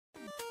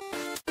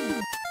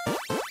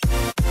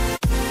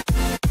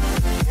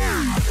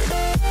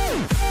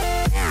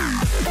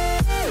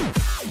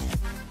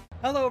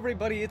Hello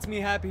everybody, it's me,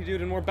 Happy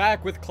Dude, and we're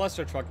back with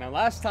Cluster Truck. Now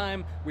last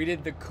time, we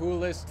did the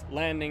coolest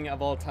landing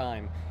of all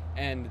time.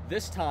 And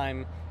this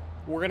time,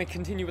 we're gonna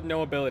continue with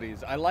no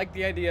abilities. I like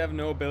the idea of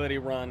no ability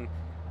run.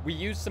 We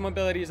used some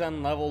abilities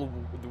on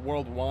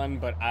World 1,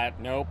 but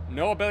nope.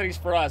 No abilities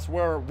for us.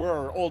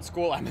 We're old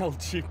school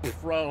MLG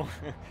Pro.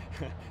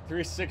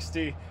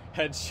 360,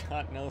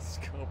 headshot, no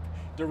scope.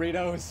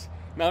 Doritos,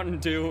 Mountain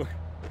Dew.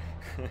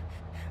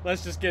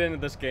 Let's just get into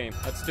this game.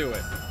 Let's do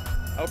it.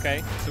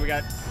 Okay, so we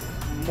got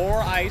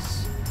more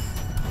ice.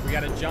 We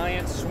got a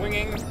giant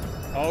swinging.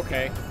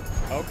 Okay.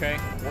 Okay.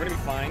 We're gonna be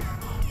fine.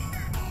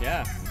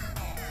 Yeah.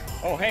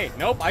 Oh, hey.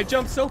 Nope. I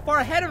jumped so far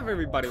ahead of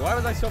everybody. Why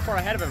was I so far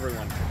ahead of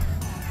everyone?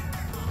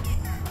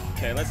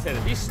 Okay, let's hit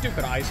it. These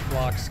stupid ice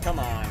blocks. Come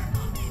on.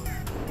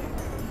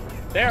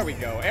 There we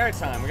go.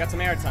 Airtime. We got some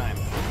airtime.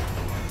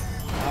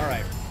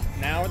 Alright.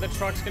 Now are the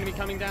trucks gonna be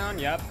coming down?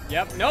 Yep.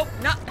 Yep. Nope.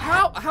 Not.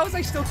 How is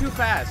I still too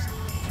fast?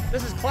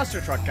 This is Cluster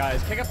Truck,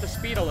 guys. Kick up the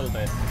speed a little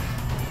bit.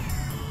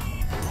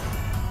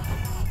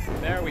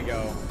 There we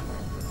go.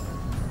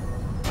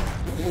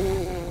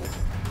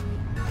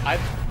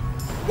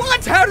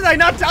 What? How did I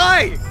not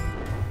die?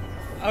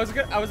 I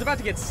was about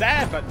to get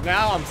sad, but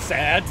now I'm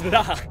sad.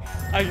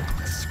 I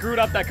screwed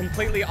up that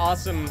completely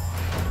awesome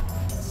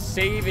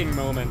saving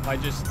moment by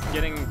just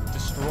getting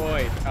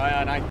destroyed.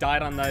 And I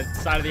died on the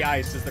side of the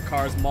ice as the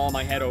cars maul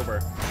my head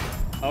over.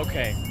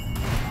 Okay.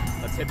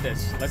 Let's hit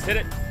this. Let's hit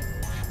it.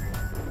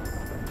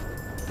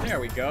 There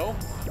we go.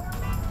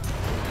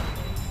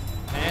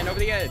 And over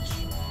the edge.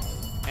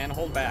 And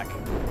hold back.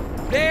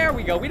 There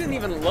we go. We didn't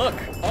even look.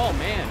 Oh,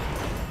 man.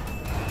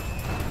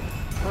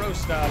 Pro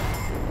stuff.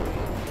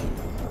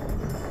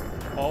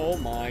 Oh,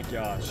 my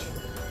gosh.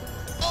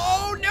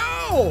 Oh,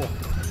 no!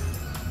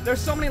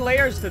 There's so many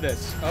layers to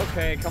this.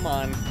 Okay, come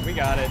on. We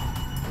got it.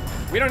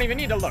 We don't even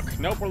need to look.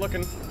 Nope, we're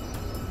looking.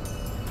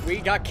 We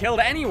got killed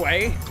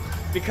anyway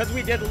because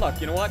we did look.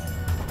 You know what?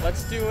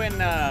 Let's do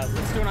an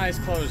eyes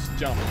closed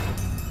jump.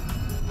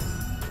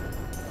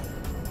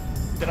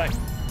 Did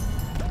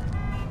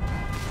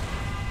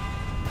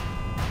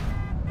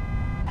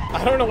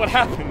I don't know what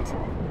happened.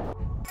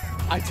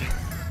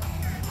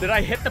 Did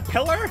I hit the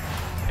pillar?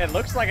 It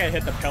looks like I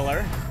hit the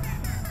pillar.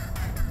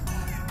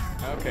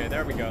 Okay,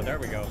 there we go, there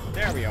we go.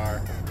 There we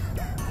are.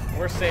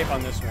 We're safe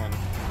on this one.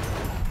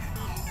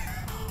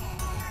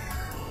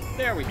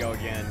 There we go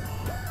again.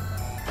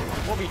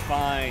 We'll be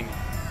fine.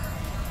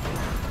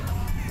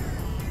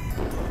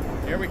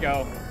 Here we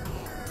go.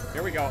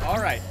 Here we go.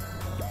 Alright.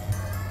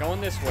 Going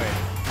this way.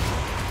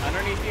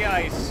 Underneath the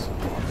ice.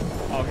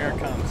 Oh, here it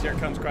comes. Here it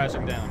comes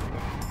crashing down.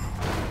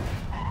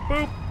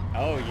 Boop!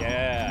 Oh,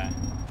 yeah.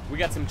 We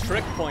got some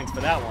trick points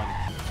for that one.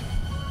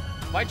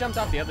 If I jumped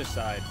off the other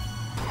side.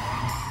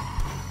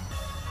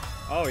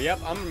 Oh, yep,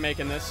 I'm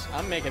making this.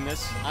 I'm making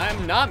this.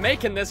 I'm not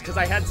making this because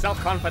I had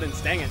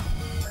self-confidence. Dang it.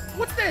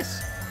 What's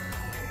this?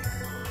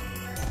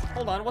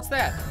 Hold on, what's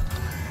that?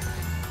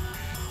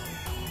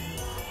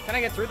 Can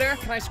I get through there?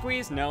 Can I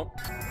squeeze? No.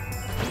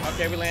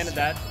 Okay, we landed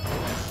that.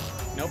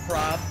 No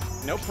prob.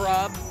 No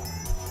prob.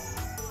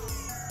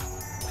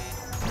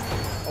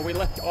 Oh, we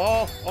left.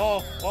 Oh.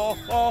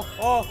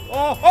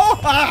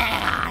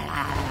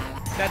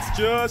 That's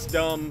just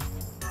dumb.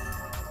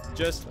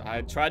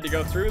 I tried to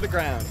go through the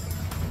ground.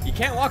 You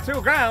can't walk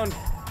through ground.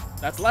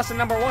 That's lesson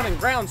number 1 in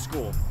ground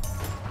school.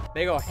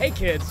 They go, hey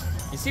kids,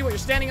 you see what you're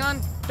standing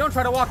on? Don't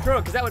try to walk through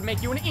it, because that would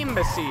make you an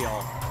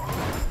imbecile.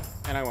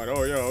 And I went,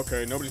 oh yeah,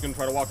 okay, nobody's gonna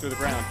try to walk through the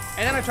ground.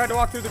 And then I tried to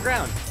walk through the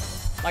ground.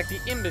 Like the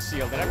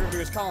imbecile that everybody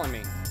was calling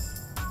me.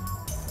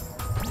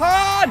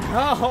 Oh,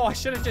 no, I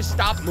should have just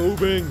stopped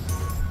moving.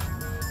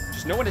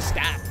 Just know when to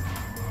stop.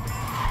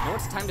 Know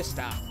it's time to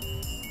stop.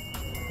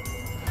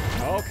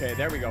 Okay,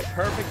 there we go.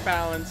 Perfect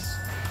balance.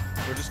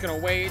 We're just gonna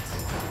wait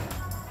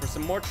for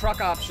some more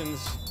truck options.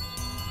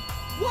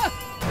 What?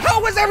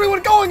 How was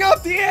everyone going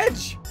off the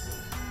edge?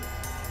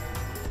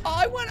 Oh,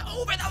 I went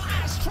over the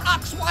last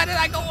trucks. Why did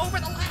I go over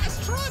the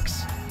last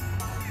trucks?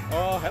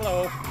 Oh,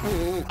 hello.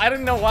 I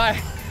didn't know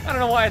why. I don't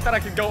know why I thought I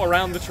could go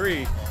around the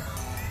tree.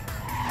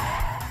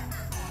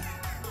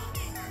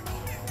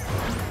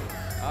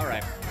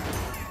 Alright.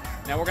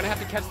 Now we're gonna have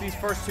to catch these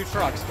first 2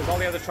 trucks because all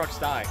the other trucks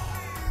die.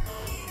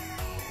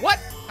 What?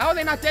 How are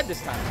they not dead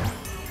this time?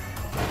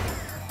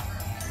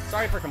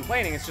 Sorry for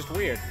complaining, it's just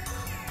weird.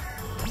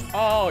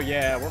 Oh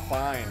yeah, we're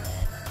fine.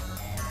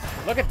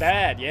 Look at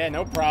that. Yeah,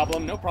 no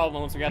problem. No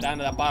problem once we got down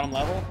to that bottom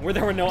level where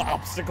there were no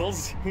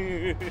obstacles.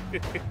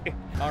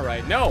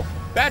 Alright, no!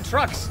 Bad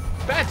trucks!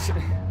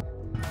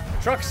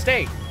 Trucks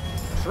stay.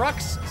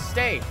 Trucks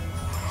stay.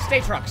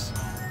 Stay trucks.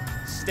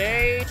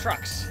 Stay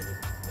trucks.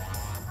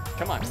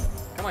 Come on.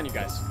 Come on, you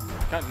guys.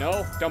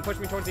 No, don't push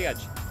me towards the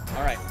edge.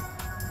 Alright.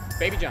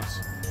 Baby jumps.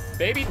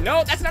 Baby.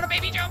 No, that's not a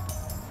baby jump.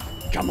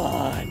 Come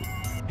on.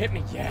 Hit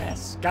me.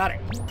 Yes. Got it.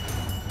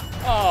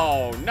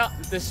 Oh, no.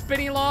 The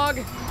spinny log.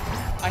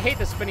 I hate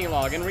the spinny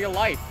log in real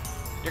life.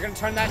 You're going to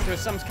turn that into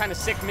some kind of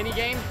sick mini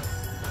game?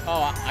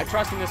 Oh, I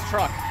trust in this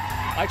truck.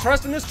 I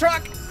trust in this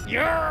truck.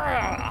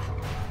 Yeah.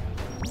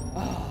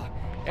 Oh,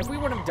 If we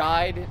would have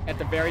died at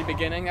the very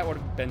beginning, that would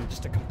have been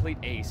just a complete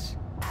ace.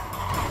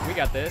 We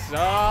got this.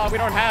 Oh, we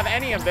don't have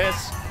any of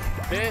this.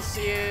 This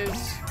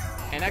is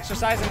an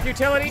exercise in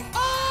futility.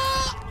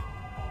 Oh!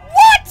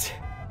 What?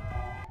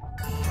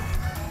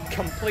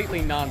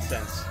 Completely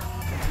nonsense.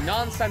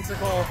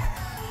 Nonsensical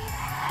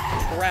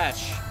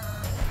trash.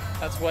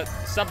 That's what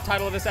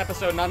subtitle of this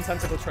episode,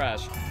 nonsensical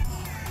trash.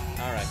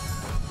 All right.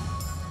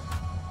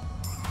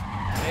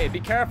 Hey, be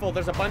careful.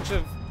 There's a bunch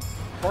of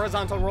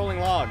horizontal rolling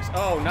logs.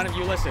 Oh, none of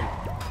you listen.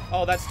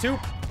 Oh, that's two.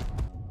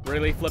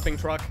 Really, flipping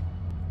truck?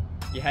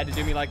 You had to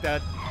do me like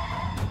that?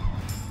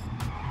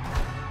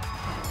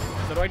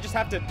 So do I just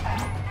have to...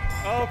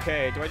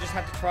 Okay, do I just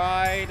have to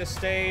try to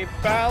stay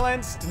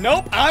balanced?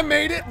 Nope, I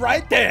made it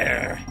right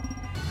there.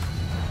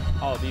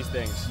 Oh, these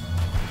things.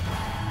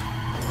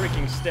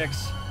 Freaking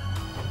sticks.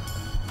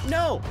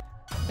 No!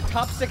 The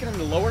top stick and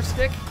the lower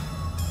stick?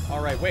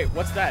 Alright, wait,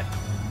 what's that?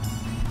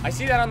 I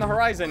see that on the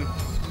horizon.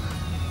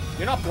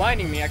 You're not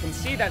blinding me, I can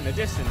see that in the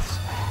distance.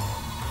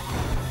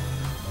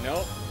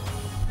 Nope.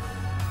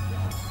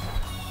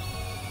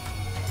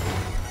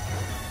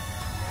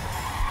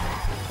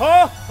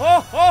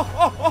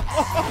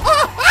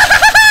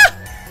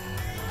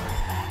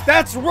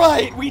 That's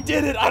right! We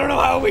did it! I don't know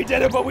how we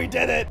did it, but we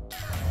did it!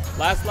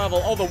 Last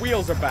level. Oh, the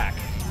wheels are back.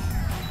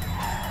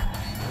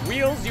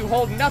 Wheels, you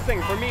hold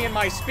nothing for me and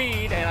my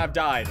speed, and I've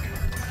died.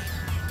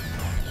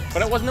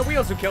 But it wasn't the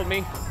wheels who killed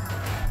me.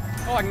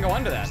 Oh, I can go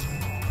under that.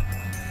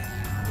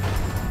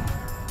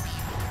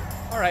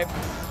 Alright.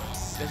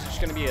 This is just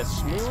gonna be a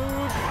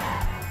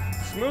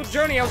smooth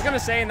journey, I was gonna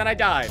say, and then I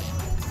died.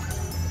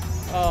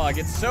 Oh, I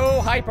get so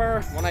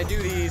hyper when I do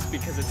these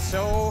because it's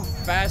so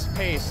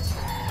fast-paced.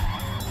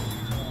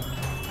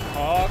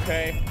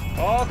 Okay.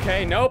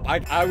 Okay, nope.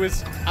 I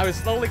was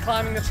slowly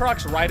climbing the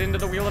trucks right into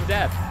the wheel of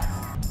death.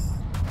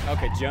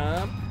 Okay,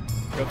 jump.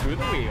 Go through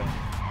the wheel.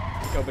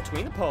 Go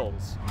between the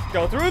poles.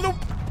 Go through the wheel.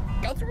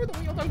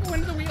 Don't go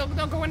into the wheel.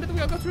 Don't go into the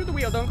wheel. Go through the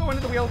wheel. Don't go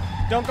into the wheel.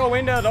 Don't go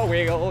into the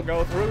wheel.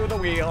 Go through the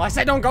wheel. I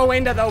said don't go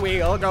into the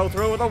wheel. Go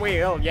through the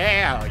wheel.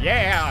 Yeah,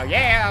 yeah,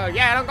 yeah,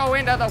 yeah. Don't go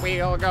into the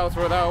wheel. Go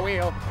through the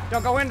wheel.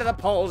 Don't go into the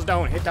poles.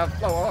 Don't hit the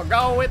floor.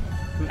 Go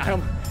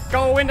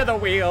into the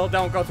wheel.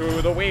 Don't go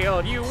through the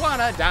wheel. You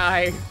wanna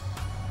die.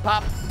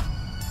 Pop.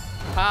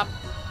 Pop.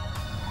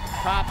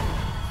 Pop.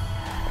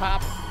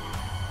 Pop.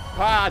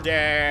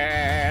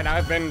 Dead.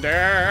 I've been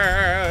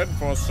dead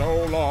for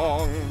so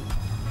long.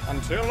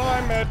 Until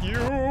I met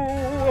you,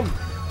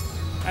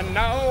 and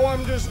now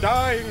I'm just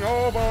dying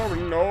over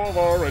and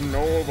over and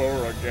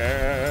over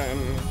again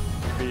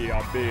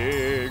via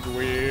big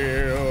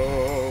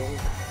wheel.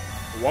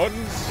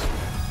 Once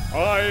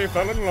I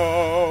fell in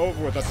love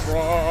with a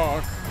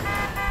truck,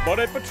 but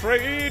it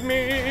betrayed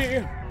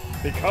me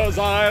because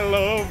I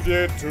loved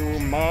it too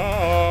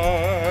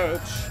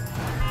much.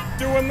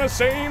 Doing the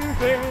same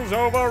things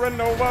over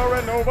and over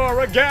and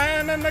over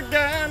again and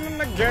again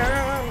and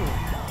again.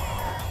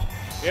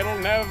 It'll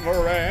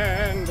never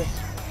end,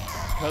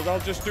 'cause I'll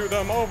just do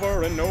them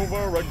over and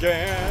over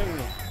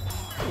again.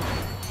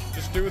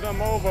 Just do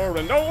them over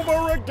and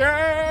over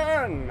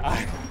again.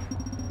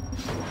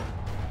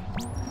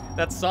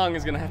 That song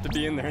is gonna have to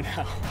be in there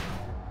now,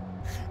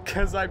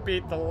 'cause I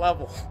beat the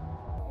level.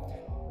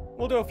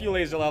 We'll do a few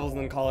laser levels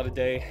and then call it a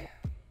day.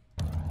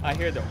 I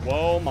hear that.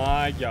 Whoa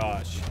my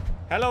gosh.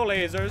 Hello,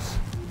 lasers.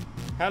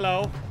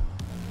 Hello.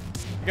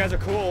 You guys are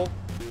cool.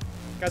 You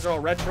guys are all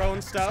retro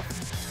and stuff.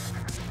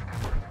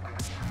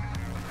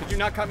 Could you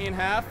not cut me in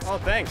half? Oh,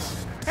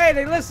 thanks. Hey,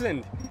 they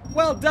listened!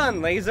 Well done,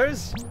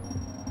 lasers!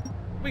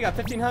 We got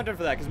 1,500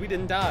 for that, because we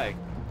didn't die.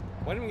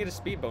 Why didn't we get a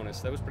speed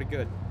bonus? That was pretty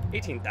good.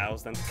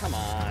 18,000. Come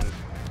on.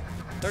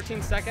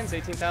 13 seconds?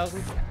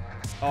 18,000?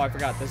 Oh, I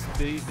forgot.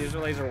 These are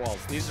laser walls.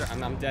 These are...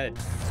 I'm dead.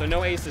 So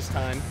no ace this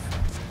time.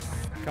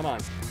 Come on.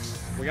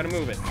 We gotta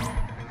move it.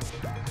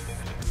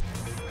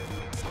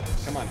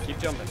 Come on, keep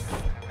jumping.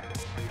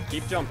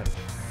 Keep jumping.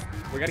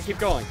 We gotta keep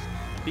going.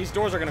 These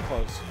doors are gonna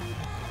close.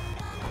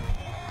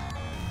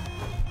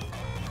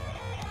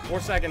 4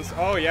 seconds.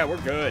 Oh, yeah,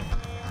 we're good.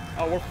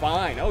 Oh, we're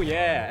fine. Oh,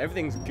 yeah,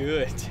 everything's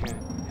good.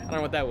 I don't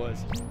know what that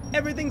was.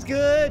 Everything's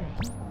good.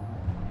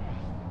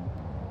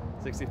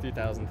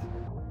 63,000.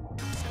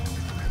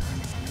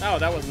 Oh,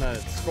 that wasn't a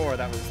score.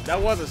 That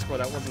was a score.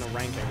 That wasn't a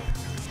ranking.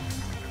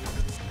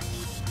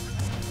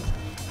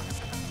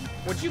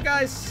 Would you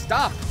guys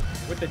stop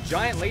with the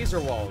giant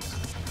laser walls?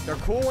 They're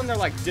cool when they're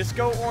like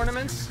disco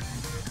ornaments,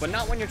 but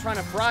not when you're trying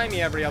to fry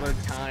me every other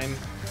time.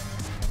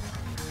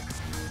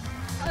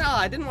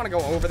 I didn't want to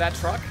go over that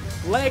truck.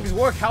 Legs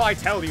work how I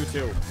tell you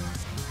to.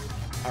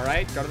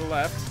 Alright, go to the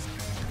left.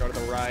 Go to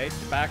the right.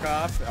 Back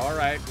off.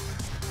 Alright.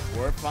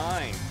 We're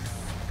fine.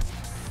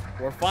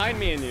 We're fine,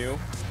 me and you.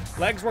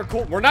 Legs were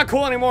cool. We're not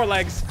cool anymore,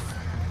 Legs.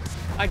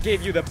 I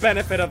gave you the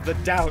benefit of the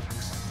doubt.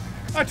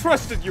 I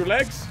trusted you,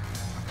 Legs.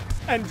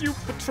 And you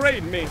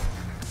betrayed me.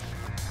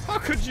 How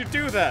could you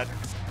do that?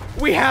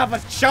 We have a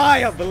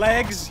child,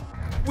 Legs.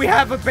 We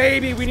have a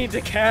baby we need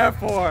to care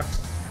for.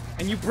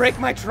 And you break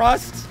my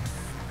trust?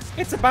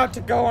 It's about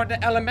to go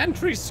into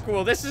elementary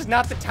school. This is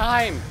not the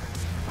time.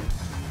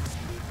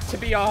 to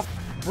be off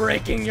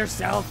breaking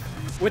yourself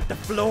with the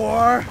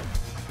floor?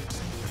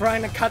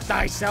 Trying to cut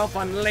thyself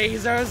on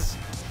lasers?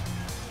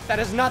 That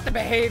is not the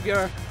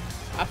behavior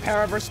a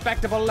pair of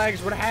respectable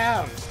legs would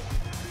have.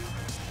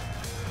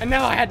 And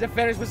now I had to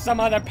finish with some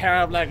other pair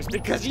of legs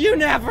because you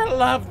never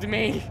loved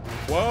me.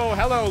 Whoa,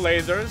 hello,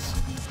 lasers.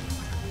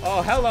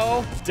 Oh,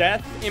 hello.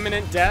 Death,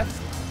 imminent death.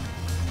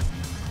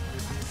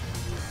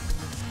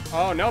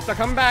 Oh, nope, they're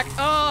coming back.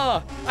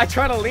 Oh, I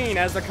try to lean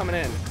as they're coming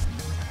in.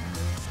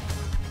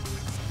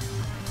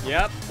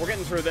 Yep, we're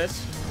getting through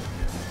this.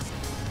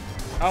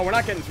 Oh, we're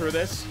not getting through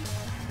this.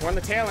 We're on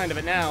the tail end of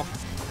it now.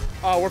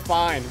 Oh, we're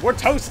fine. We're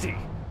toasty.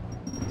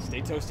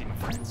 Stay toasty, my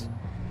friends.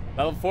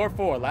 Level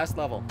 4-4, last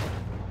level.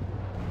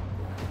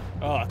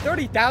 Oh,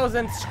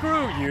 30,000?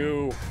 Screw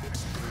you.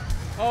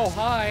 Oh,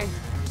 hi.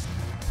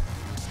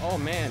 Oh,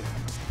 man.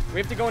 We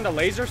have to go into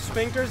laser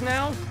sphincters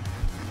now?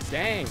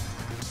 Dang.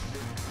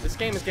 This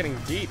game is getting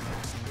deep.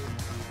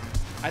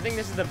 I think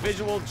this is the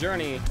visual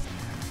journey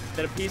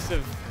that a piece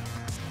of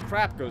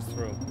crap goes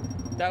through.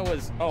 That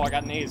was... Oh, I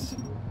got an A's.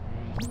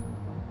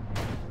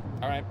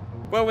 Alright.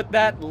 Well, with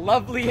that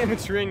lovely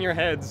imagery in your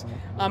heads,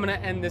 I'm gonna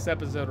end this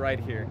episode right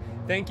here.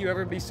 Thank you,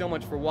 everybody, so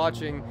much for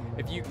watching.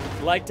 If you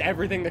liked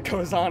everything that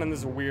goes on in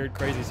this weird,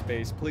 crazy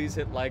space, please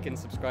hit like and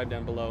subscribe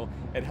down below.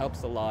 It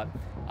helps a lot.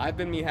 I've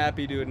been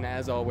mehappydude, and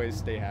as always,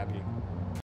 stay happy.